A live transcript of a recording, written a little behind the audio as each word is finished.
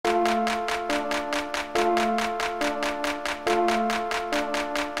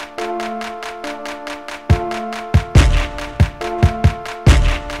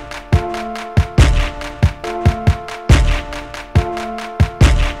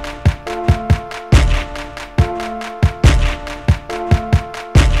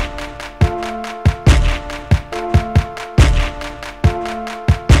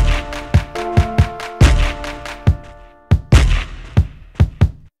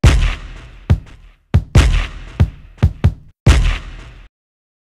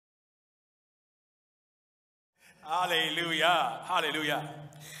Hallelujah. Hallelujah.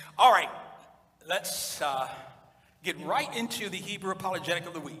 All right, let's get right into the Hebrew apologetic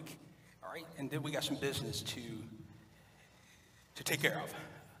of the week. All right, and then we got some business to take care of.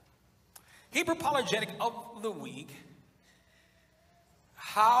 Hebrew apologetic of the week.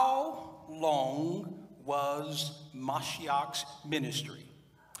 How long was Mashiach's ministry?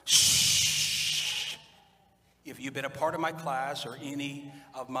 Shh. If you've been a part of my class or any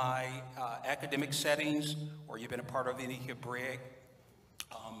of my academic settings, or you've been a part of any Hebraic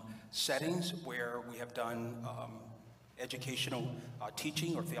settings where we have done educational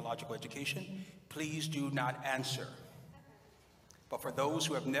teaching or theological education, please do not answer. But for those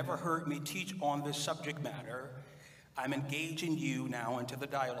who have never heard me teach on this subject matter, I'm engaging you now into the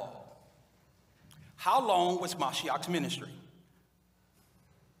dialogue. How long was Mashiach's ministry?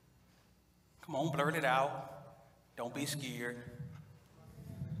 Come on, blurt it out. Don't be scared.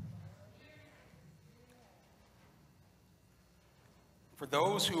 For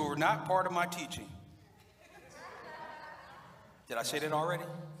those who are not part of my teaching, did I say that already?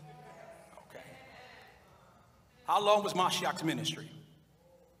 Okay. How long was Mashiach's ministry?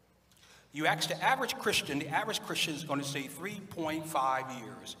 You ask the average Christian is going to say 3.5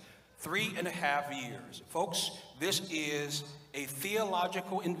 years, 3.5 years. Folks, this is a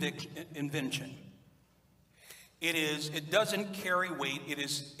theological invention. It doesn't carry weight. It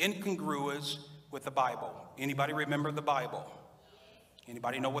is incongruous with the Bible. Anybody remember the Bible?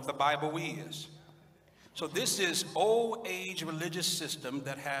 Anybody know what the Bible is? So this is old age religious system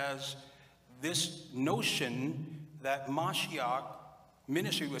that has this notion that Mashiach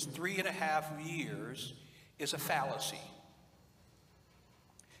ministry was 3.5 years is a fallacy.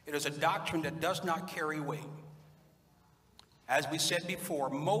 It is a doctrine that does not carry weight. As we said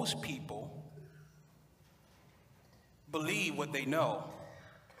before, most people believe what they know,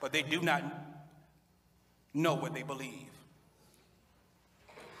 but they do not know what they believe.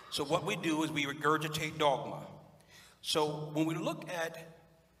 So what we do is we regurgitate dogma. So when we look at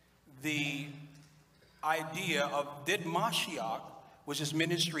the idea of did Mashiach, was his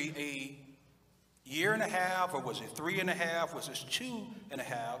ministry a year and a half, or was it 3.5, was it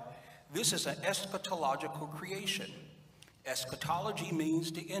 2.5? This is an eschatological creation. Eschatology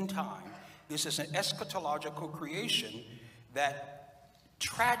means the end time. This is an eschatological creation that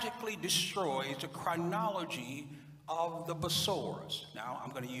tragically destroys the chronology of the Besoras. Now,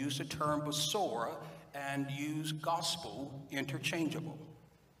 I'm going to use the term Besora and use gospel interchangeable.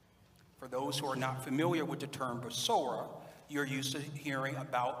 For those who are not familiar with the term Besora, you're used to hearing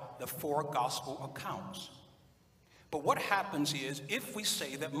about the 4 gospel accounts. But what happens is, if we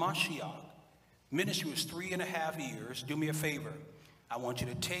say that Mashiach ministry was 3.5 years, do me a favor. I want you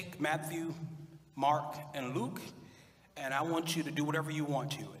to take Matthew, Mark, and Luke, and I want you to do whatever you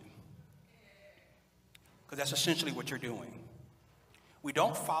want to it. Because that's essentially what you're doing. We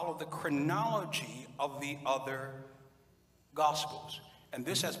don't follow the chronology of the other gospels. And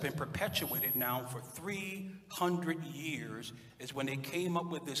this has been perpetuated now for 300 years, is when they came up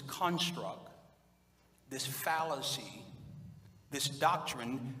with this construct, this fallacy, this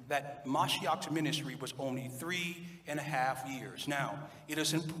doctrine that Mashiach's ministry was only 3.5 years. Now, it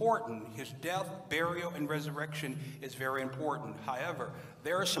is important. His death, burial, and resurrection is very important. However,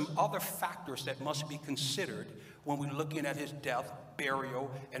 there are some other factors that must be considered when we're looking at his death, burial,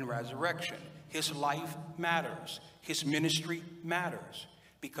 and resurrection. His life matters. His ministry matters.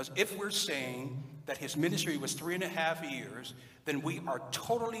 Because if we're saying that his ministry was 3.5 years, then we are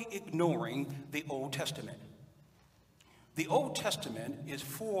totally ignoring the Old Testament. The Old Testament is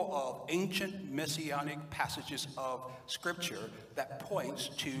full of ancient messianic passages of scripture that points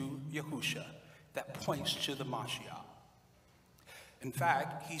to Yahusha, that points to the Mashiach. In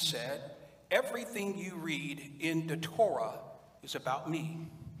fact, he said, everything you read in the Torah is about me.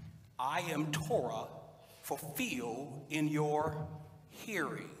 I am Torah fulfilled in your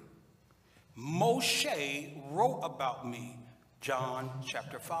hearing. Moshe wrote about me, John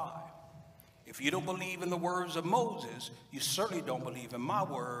chapter 5. If you don't believe in the words of Moses, you certainly don't believe in my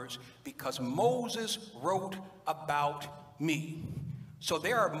words, because Moses wrote about me. So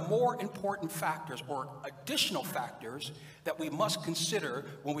there are more important factors, or additional factors, that we must consider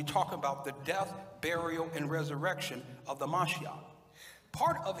when we talk about the death, burial, and resurrection of the Mashiach.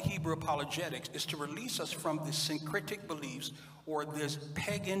 Part of Hebrew apologetics is to release us from the syncretic beliefs or this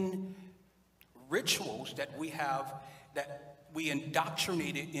pagan rituals that we have, that we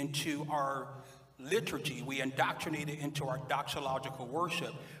indoctrinated into our liturgy, we indoctrinated into our doxological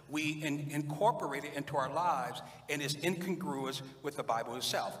worship, we incorporate it into our lives, and is incongruous with the Bible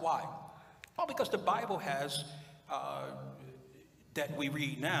itself. Why? Well, because the Bible has that we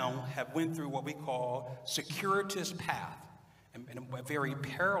read now have went through what we call circuitous path, and a very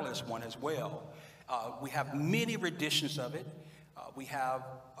perilous one as well. We have many renditions of it. We have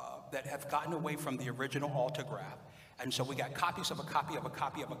that have gotten away from the original autograph. And so we got copies of a copy of a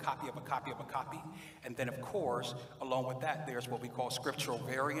copy of a copy of a copy of a copy. And then, of course, along with that, there's what we call scriptural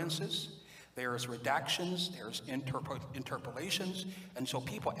variances. There's redactions. There's interpolations. And so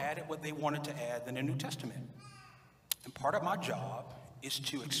people added what they wanted to add in the New Testament. And part of my job is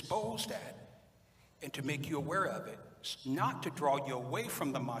to expose that and to make you aware of it, not to draw you away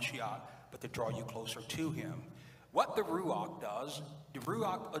from the Mashiach, but to draw you closer to him. What the Ruach does, the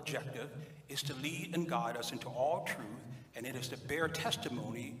Ruach objective is to lead and guide us into all truth, and it is to bear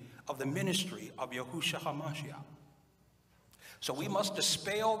testimony of the ministry of Yahushua HaMashiach. So we must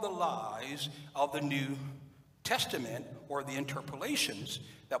dispel the lies of the New Testament or the interpolations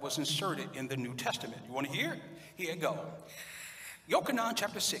that was inserted in the New Testament. You want to hear? Here you go. Yochanan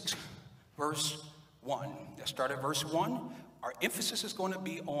chapter 6, verse 1. Let's start at verse 1. Our emphasis is going to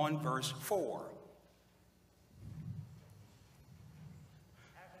be on verse 4.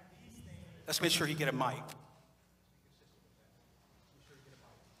 Let's make sure you get a mic.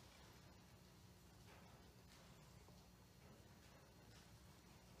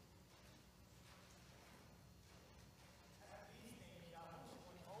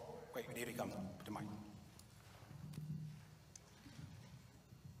 Wait, here he comes. Put the mic.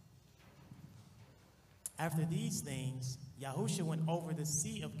 After these things, Yahushua went over the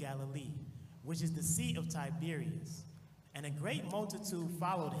Sea of Galilee, which is the Sea of Tiberias, and a great multitude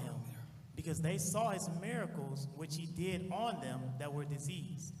followed him, because they saw his miracles which he did on them that were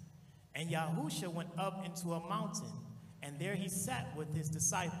diseased. And Yahushua went up into a mountain, and there he sat with his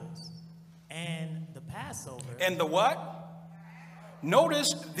disciples. And the Passover... And the what?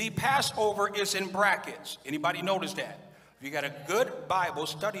 Notice the Passover is in brackets. Anybody notice that? If you got a good Bible,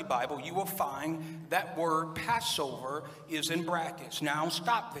 study Bible, you will find that word Passover is in brackets. Now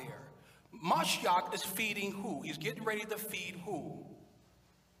stop there. Mashiach is feeding who? He's getting ready to feed who?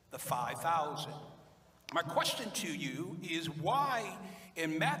 The 5,000. My question to you is why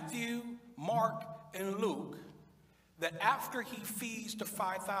in Matthew, Mark, and Luke, that after he feeds the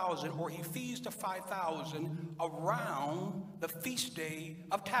 5,000, or he feeds the 5,000 around the feast day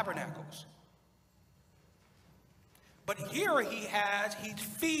of tabernacles. But here he's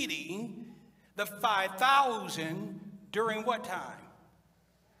feeding the 5,000 during what time?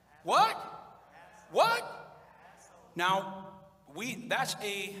 What? What? Now,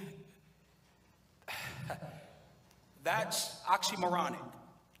 that's oxymoronic.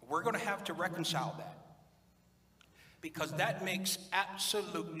 We're going to have to reconcile that, because that makes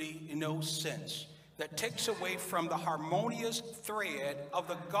absolutely no sense. That takes away from the harmonious thread of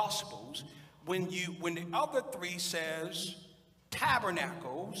the Gospels when the other three says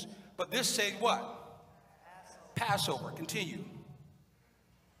tabernacles, but this says what? Passover. Continue.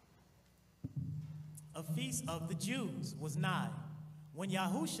 A feast of the Jews was nigh. When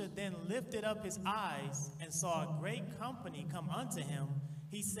Yahushua then lifted up his eyes and saw a great company come unto him,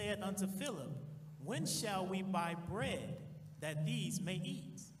 he said unto Philip, when shall we buy bread that these may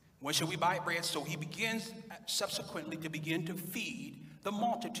eat? When shall we buy bread? So he begins subsequently to begin to feed the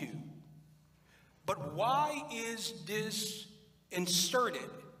multitude. But why is this inserted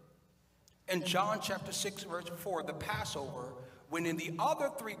in John chapter 6, verse 4, the Passover, when in the other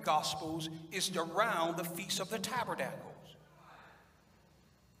three Gospels it's around the Feast of the Tabernacles?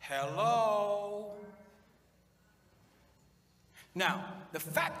 Hello? Now, the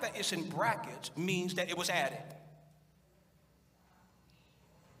fact that it's in brackets means that it was added.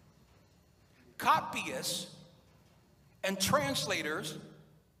 Copyists and translators,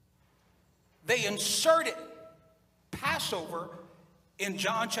 they inserted Passover in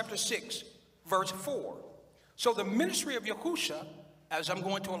John chapter 6, verse 4. So the ministry of Yahushua, as I'm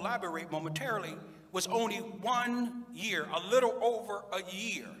going to elaborate momentarily, was only 1 year, a little over a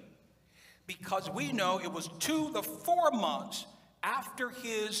year. Because we know it was 2 to 4 months after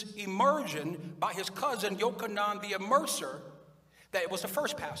his immersion by his cousin Yochanan the Immerser that it was the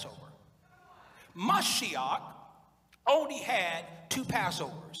first Passover. Mashiach only had 2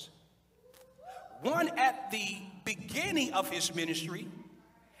 Passovers. One at the beginning of his ministry,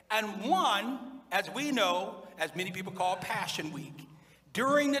 and one, as we know, as many people call Passion Week,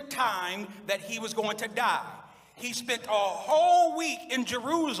 during the time that he was going to die. He spent a whole week in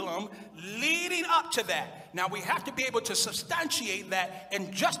Jerusalem leading up to that. Now we have to be able to substantiate that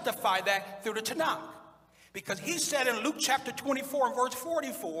and justify that through the Tanakh. Because he said in Luke chapter 24 and verse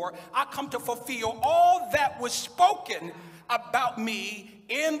 44, I come to fulfill all that was spoken about me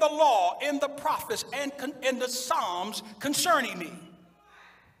in the law, in the prophets, and in the Psalms concerning me.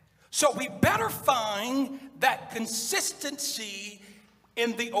 So we better find that consistency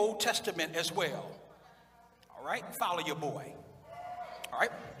in the Old Testament as well. All right, follow your boy. All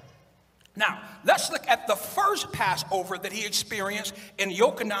right. Now, let's look at the first Passover that he experienced in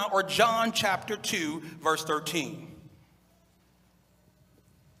Yochanan, or John chapter 2, verse 13.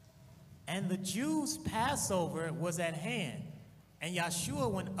 And the Jews' Passover was at hand, and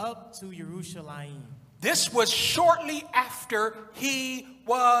Yeshua went up to Jerusalem. This was shortly after he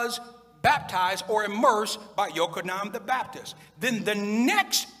was baptized or immersed by Yochanan the Baptist. Then the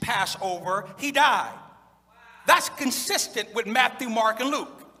next Passover, he died. That's consistent with Matthew, Mark, and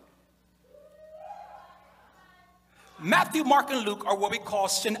Luke. Matthew, Mark, and Luke are what we call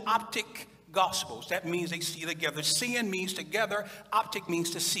synoptic gospels. That means they see together. Seeing means together. Optic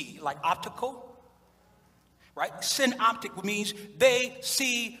means to see, like optical. Right? Synoptic means they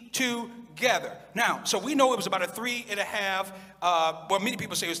see together. Now, so we know it was about a 3.5, well, many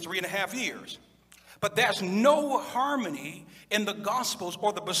people say it was 3.5 years. But there's no harmony in the Gospels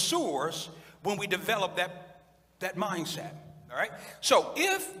or the Basurs when we develop that mindset. All right? So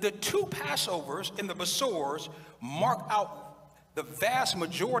if the two Passovers in the Basurs mark out the vast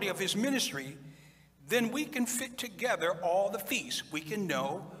majority of his ministry, then we can fit together all the feasts. We can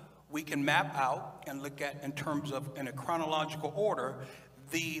know, we can map out and look at, in terms of, in a chronological order,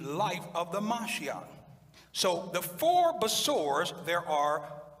 the life of the Mashiach. So the four Basurs,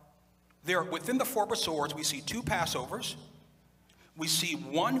 within the four Basurs, we see two Passovers, we see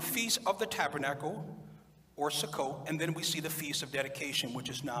one Feast of the Tabernacle, or Sukkot, and then we see the Feast of Dedication, which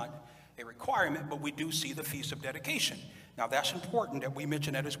is not a requirement, but we do see the Feast of Dedication. Now, that's important that we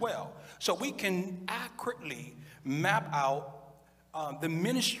mention that as well. So we can accurately map out the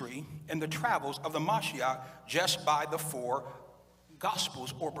ministry and the travels of the Mashiach just by the four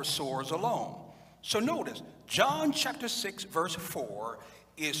Gospels or Basors alone. So notice, John chapter 6, verse 4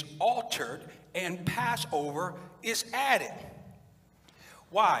 is altered and Passover is added.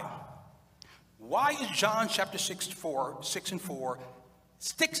 Why? Why is John chapter 6 and 4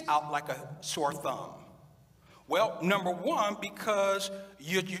 sticks out like a sore thumb? Well, number one, because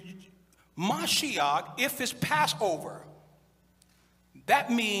Mashiach, if it's Passover,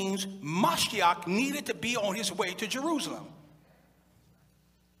 that means Mashiach needed to be on his way to Jerusalem.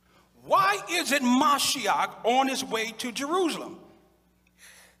 Why isn't Mashiach on his way to Jerusalem?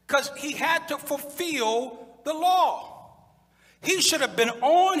 Because he had to fulfill the law. He should have been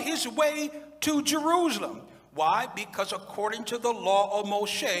on his way to Jerusalem. Why? Because according to the law of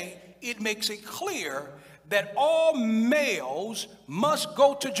Moshe, it makes it clear that all males must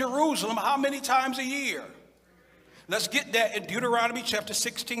go to Jerusalem how many times a year? Let's get that in Deuteronomy chapter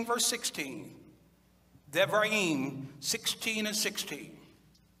 16, verse 16. Devarim 16 and 16.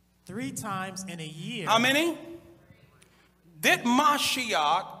 3 times in a year. How many? Did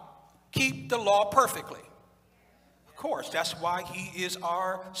Mashiach keep the law perfectly? Of course, that's why he is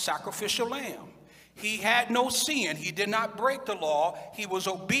our sacrificial lamb. He had no sin. He did not break the law. He was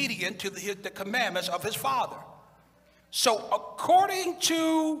obedient to the commandments of his Father. So according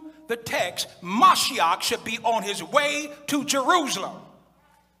to the text, Mashiach should be on his way to Jerusalem.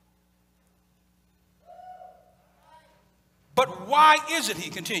 But why isn't he?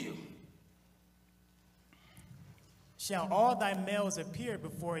 Continue. Shall all thy males appear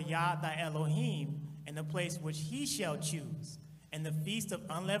before Yah thy Elohim in the place which he shall choose, in the feast of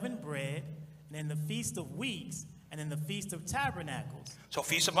unleavened bread, and in the feast of weeks, and in the feast of tabernacles. So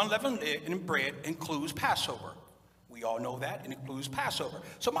feast of unleavened bread includes Passover. We all know that. It includes Passover.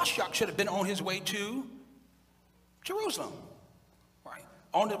 So Mashiach should have been on his way to Jerusalem. Right?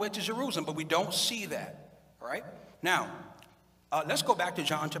 On the way to Jerusalem, but we don't see that. All right? Now, let's go back to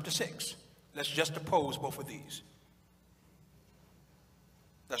John chapter 6. Let's just oppose both of these.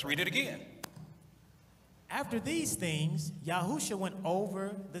 Let's read it again. After these things, Yahusha went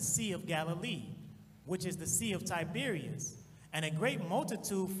over the Sea of Galilee, which is the Sea of Tiberias, and a great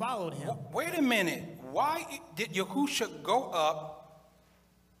multitude followed him. Wait a minute. Why did Yahusha go up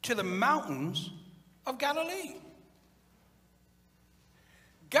to the mountains of Galilee?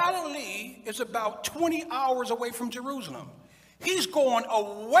 Galilee is about 20 hours away from Jerusalem. He's going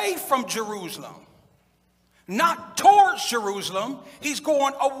away from Jerusalem, not towards Jerusalem. He's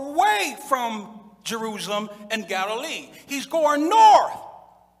going away from Jerusalem and Galilee. He's going north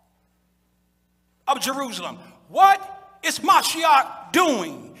of Jerusalem. What is Mashiach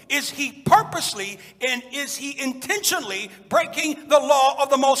doing? Is he purposely and is he intentionally breaking the law of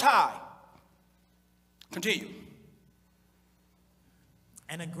the Most High? Continue.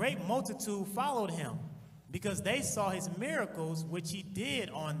 And a great multitude followed him, because they saw his miracles which he did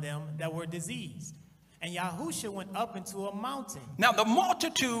on them that were diseased. And Yahusha went up into a mountain. Now the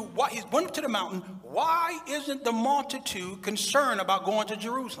multitude, why he went up to the mountain, why isn't the multitude concerned about going to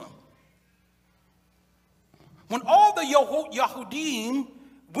Jerusalem? When all the Yahudim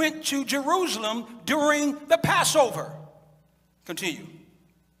went to Jerusalem during the Passover. Continue.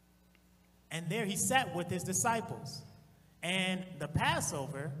 And there he sat with his disciples. And the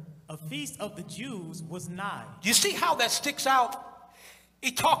Passover, a feast of the Jews, was nigh. You see how that sticks out?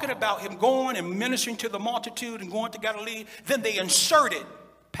 He's talking about him going and ministering to the multitude and going to Galilee. Then they inserted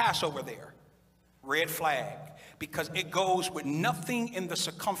Passover there. Red flag. Because it goes with nothing in the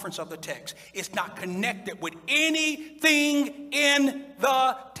circumference of the text. It's not connected with anything in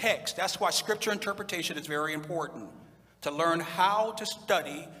the text. That's why scripture interpretation is very important. To learn how to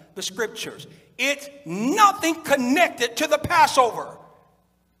study the scriptures. It's nothing connected to the Passover.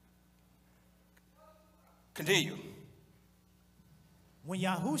 Continue. When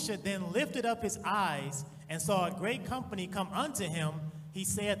Yahusha then lifted up his eyes and saw a great company come unto him, he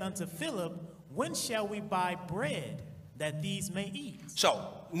saith unto Philip, when shall we buy bread that these may eat? So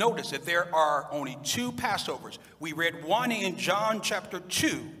notice that there are only two Passovers. We read one in John chapter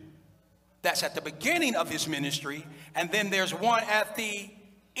 2. That's at the beginning of his ministry. And then there's one at the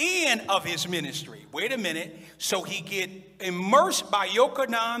end of his ministry. Wait a minute. So he get immersed by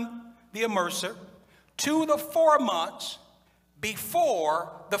Yochanan the immerser to the 4 months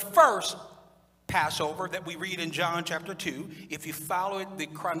before the first Passover that we read in John chapter 2. If you follow it, the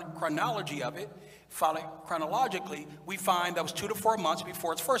chronology of it, follow it chronologically, we find that was 2 to 4 months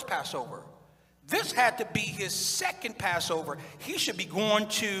before its first Passover. This had to be his second Passover. He should be going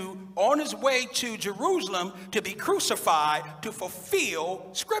on his way to Jerusalem to be crucified to fulfill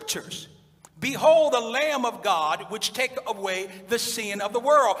scriptures. Behold the Lamb of God, which taketh away the sin of the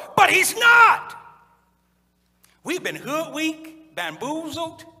world. But he's not. We've been hoodwinked,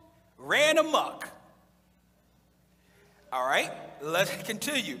 bamboozled, ran amok. All right, let's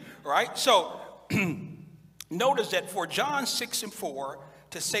continue. All right, so notice that for John 6 and 4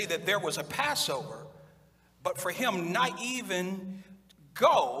 to say that there was a Passover, but for him not even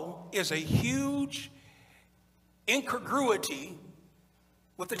go is a huge incongruity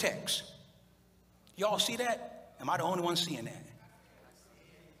with the text. Y'all see that? Am I the only one seeing that?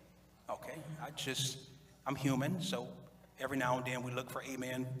 Okay, I'm human, so every now and then we look for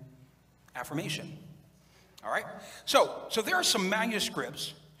amen affirmation. All right, so there are some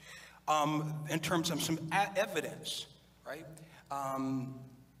manuscripts in terms of some evidence, right?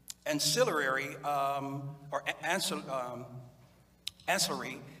 Ancillary or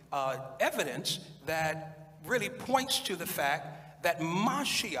ancillary evidence that really points to the fact that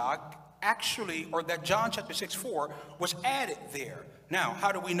Mashiach actually, or that John chapter 6:4 was added there. Now,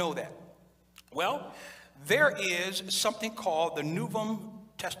 how do we know that? Well, there is something called the Novum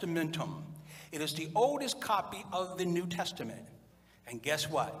Testamentum. It is the oldest copy of the New Testament. And guess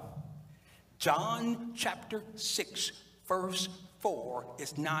what? John chapter 6, verse 4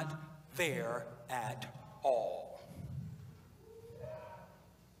 is not there at all.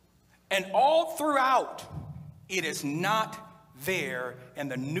 And all throughout, it is not there in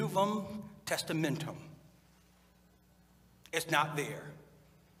the Novum Testamentum. It's not there.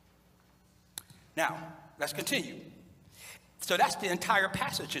 Now, let's continue. So that's the entire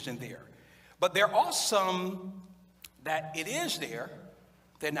passage is in there. But there are some that it is there.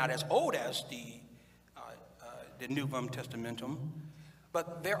 They're not as old as the Novum Testamentum,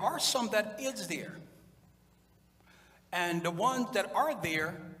 but there are some that is there. And the ones that are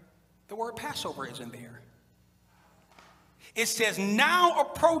there, the word Passover isn't there. It says, now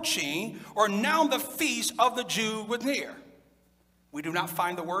approaching, or now the feast of the Jews was near. We do not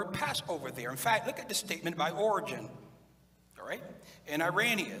find the word Passover there. In fact, look at the statement by Origen, all right, and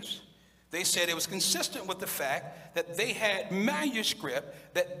Irenaeus. They said it was consistent with the fact that they had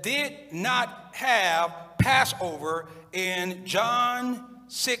manuscript that did not have Passover in John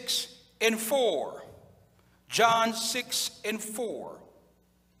 6 and 4. John 6 and 4.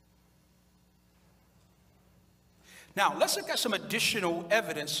 Now, let's look at some additional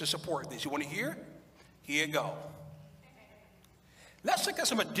evidence to support this. You want to hear? Here you go. Let's look at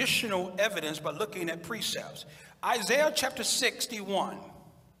some additional evidence by looking at precepts. Isaiah chapter 61,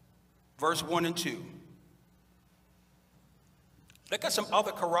 verse 1 and 2. Look at some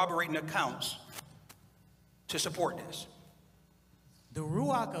other corroborating accounts to support this. The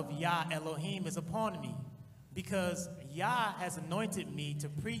Ruach of Yah Elohim is upon me, because Yah has anointed me to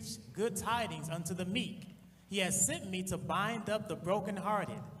preach good tidings unto the meek. He has sent me to bind up the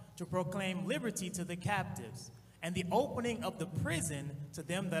brokenhearted, to proclaim liberty to the captives, and the opening of the prison to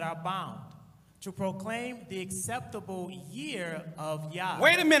them that are bound, to proclaim the acceptable year of Yah.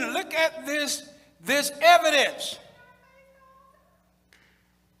 Wait a minute, look at this evidence.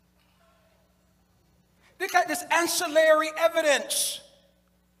 Look at this ancillary evidence.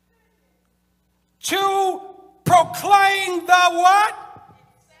 To proclaim the what?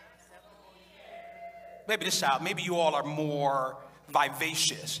 Maybe this out. Maybe you all are more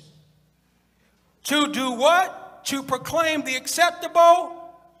vivacious. To do what? To proclaim the acceptable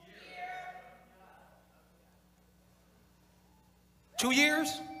 2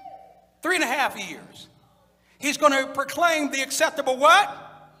 years? 3.5 years. He's going to proclaim the acceptable what?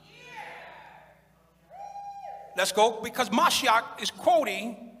 Let's go, because Mashiach is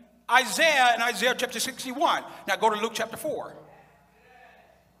quoting Isaiah in Isaiah chapter 61. Now go to Luke chapter 4.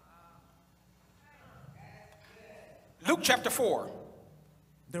 Luke chapter 4.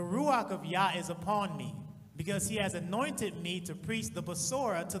 The Ruach of Yah is upon me, because he has anointed me to preach the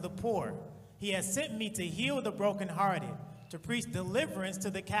Besorah to the poor. He has sent me to heal the brokenhearted, to preach deliverance to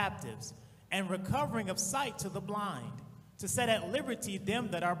the captives, and recovering of sight to the blind, to set at liberty them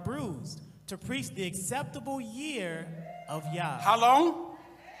that are bruised, to preach the acceptable year of Yah. How long?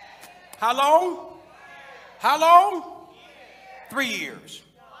 How long? How long? 3 years.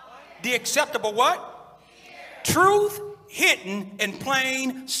 The acceptable what? Truth hidden in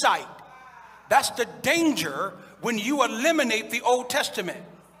plain sight. That's the danger when you eliminate the Old Testament.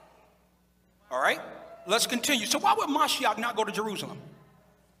 All right? Let's continue. So why would Mashiach not go to Jerusalem?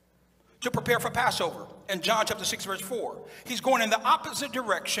 To prepare for Passover. In John chapter 6, verse 4. He's going in the opposite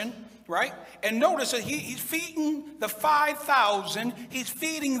direction, right? And notice that he's feeding the 5,000. He's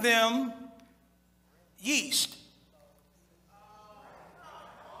feeding them yeast.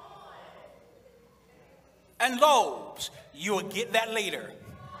 And loaves. You'll get that later.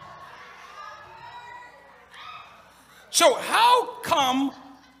 So how come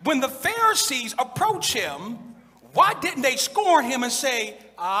when the Pharisees approach him, why didn't they scorn him and say,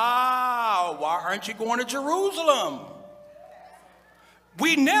 why aren't you going to Jerusalem?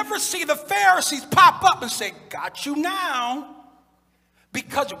 We never see the Pharisees pop up and say, got you now.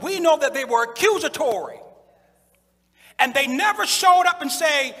 Because we know that they were accusatory. And they never showed up and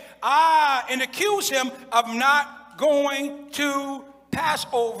say, and accuse him of not going to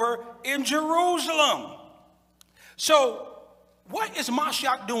Passover in Jerusalem. So what is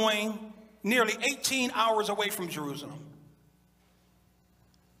Mashiach doing nearly 18 hours away from Jerusalem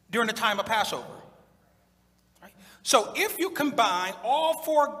during the time of Passover? Right? So if you combine all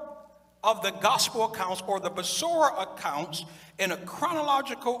 4 of the gospel accounts or the Besorah accounts in a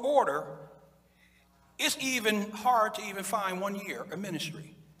chronological order, it's even hard to even find 1 year of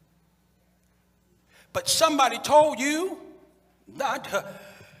ministry. But somebody told you that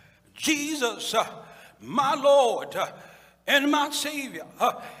Jesus, my Lord and my Savior,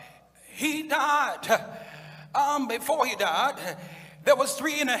 he died. Before he died, there was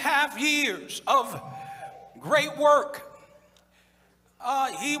 3.5 years of great work.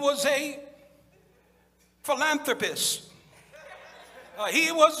 He was a philanthropist.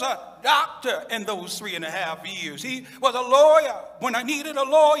 He was a doctor in those 3.5 years. He was a lawyer when I needed a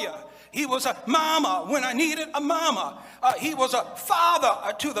lawyer. He was a mama when I needed a mama. He was a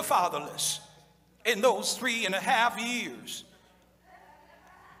father to the fatherless in those 3.5 years.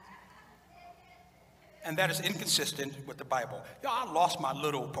 And that is inconsistent with the Bible. Y'all, I lost my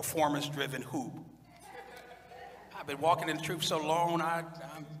little performance-driven hoop. I've been walking in the truth so long, I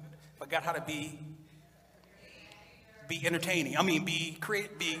forgot how to be entertaining. I mean, be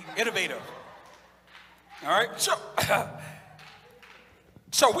innovative. All right?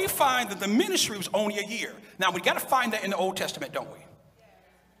 So we find that the ministry was only a year. Now, we got to find that in the Old Testament, don't we?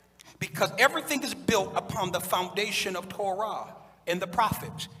 Because everything is built upon the foundation of Torah and the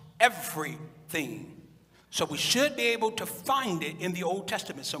prophets. Everything. So we should be able to find it in the Old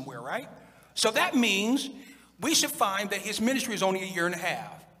Testament somewhere, right? So that means we should find that his ministry is only 1.5 years.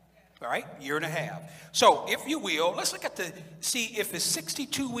 All right? 1.5 years. So if you will, let's look at see if it's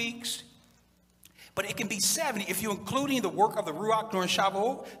 62 weeks. But it can be 70. If you're including the work of the Ruach during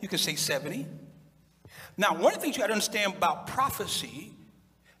Shavuot, you can say 70. Now, one of the things you got to understand about prophecy,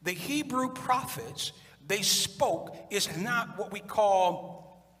 the Hebrew prophets, they spoke, is not what we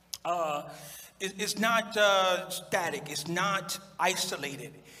call, it's not static. It's not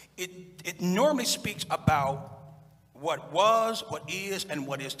isolated. It normally speaks about what was, what is, and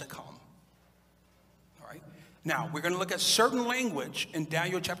what is to come. Now, we're going to look at certain language in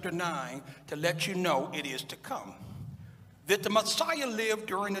Daniel chapter 9 to let you know it is to come. That the Messiah lived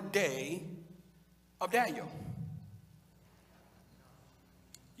during the day of Daniel.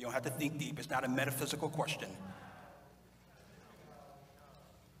 You don't have to think deep. It's not a metaphysical question.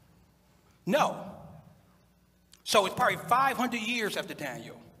 No. So it's probably 500 years after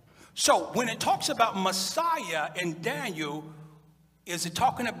Daniel. So when it talks about Messiah in Daniel, is it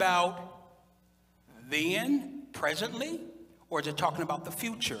talking about then, presently, or is it talking about the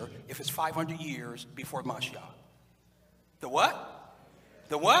future if it's 500 years before Mashiach? The what?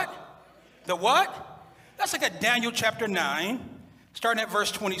 The what? The what? Let's look at Daniel chapter 9, starting at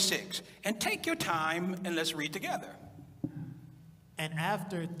verse 26. And take your time and let's read together. And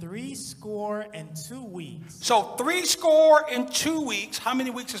after 62 weeks. So 62 weeks, how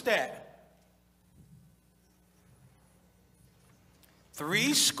many weeks is that?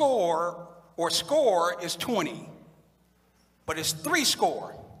 60 or score is 20. But it's 60.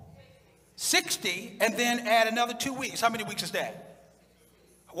 60, and then add another 2 weeks. How many weeks is that?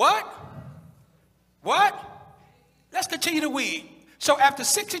 What? What? Let's continue to read. So after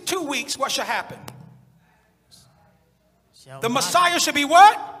 62 weeks, what shall happen? The Messiah should be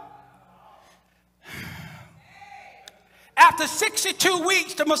what? After 62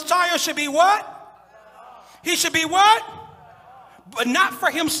 weeks, the Messiah should be what? He should be what? But not for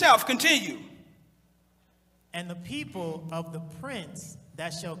himself. Continue. And the people of the prince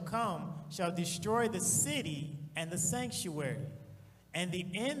that shall come shall destroy the city and the sanctuary, and the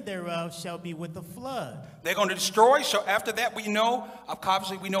end thereof shall be with the flood. They're going to destroy. So after that, we know,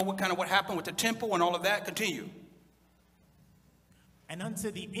 obviously we know what happened with the temple and all of that. Continue. And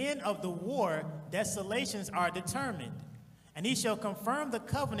unto the end of the war, desolations are determined. And he shall confirm the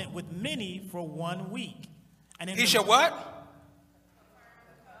covenant with many for 1 week. And he shall what?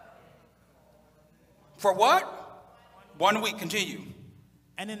 For what? 1 week. Continue.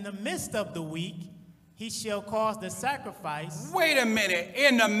 And in the midst of the week, he shall cause the sacrifice. Wait a minute.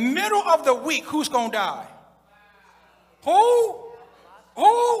 In the middle of the week, who's going to die? Who?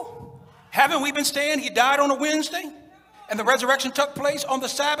 Who? Haven't we been saying he died on a Wednesday? And the resurrection took place on the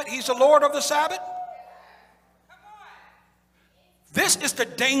Sabbath. He's the Lord of the Sabbath. This is the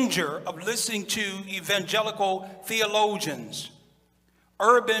danger of listening to evangelical theologians,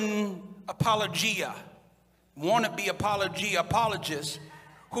 urban apologia, wannabe apologists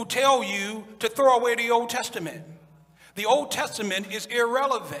who tell you to throw away the Old Testament. The Old Testament is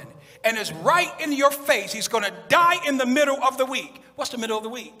irrelevant and is right in your face. He's going to die in the middle of the week. What's the middle of the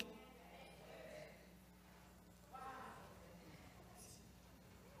week?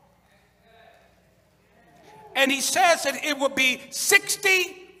 And he says that it will be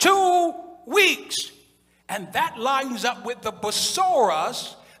 62 weeks. And that lines up with the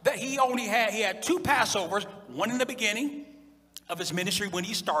Besoras that he had. He had 2 Passovers, one in the beginning of his ministry when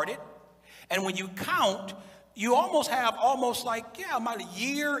he started. And when you count, you have about a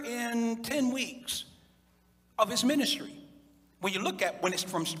year and 10 weeks of his ministry. When you look at when it's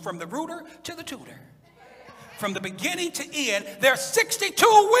from the rooter to the tutor. From the beginning to end, there are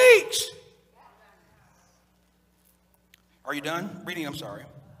 62 weeks. Are you done reading? I'm sorry.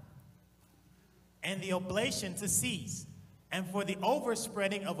 And the oblation to cease, and for the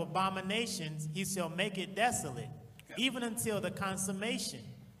overspreading of abominations, he shall make it desolate, even until the consummation,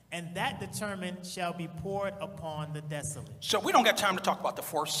 and that determined shall be poured upon the desolate. So we don't got time to talk about the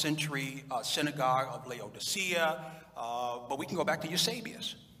 4th century synagogue of Laodicea, but we can go back to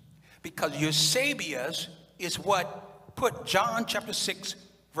Eusebius, because Eusebius is what put John chapter 6,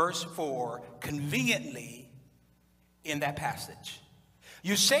 verse 4 conveniently in that passage.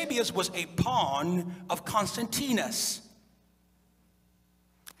 Eusebius was a pawn of Constantinus.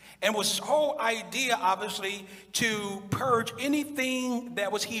 And was his whole idea, obviously, to purge anything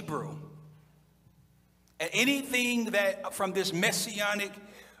that was Hebrew. And anything that from this messianic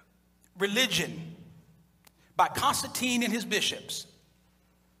religion by Constantine and his bishops.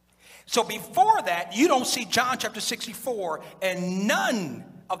 So before that, you don't see John chapter 64 and none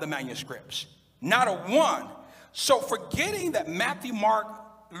of the manuscripts. Not a one. So forgetting that Matthew, Mark,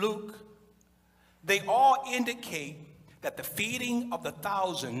 Luke, they all indicate that the feeding of the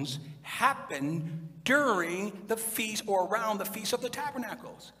thousands happened during the feast or around the Feast of the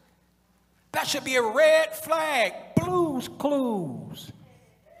Tabernacles. That should be a red flag. Blues Clues.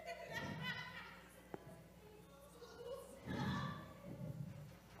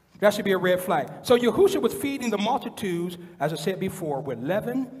 That should be a red flag. So Yahushua was feeding the multitudes, as I said before, with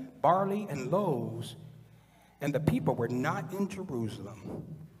leaven, barley, and loaves. And the people were not in Jerusalem.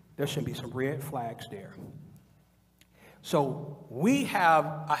 There should be some red flags there. So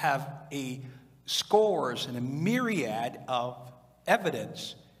I have a scores and a myriad of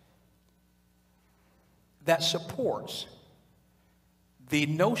evidence that supports the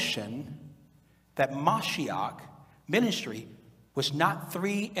notion that Mashiach ministry was not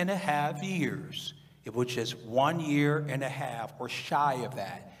 3.5 years. It was just 1.5 years or shy of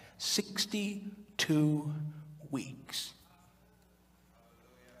that. 62 weeks.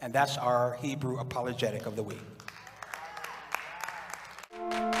 And that's our Hebrew apologetic of the week.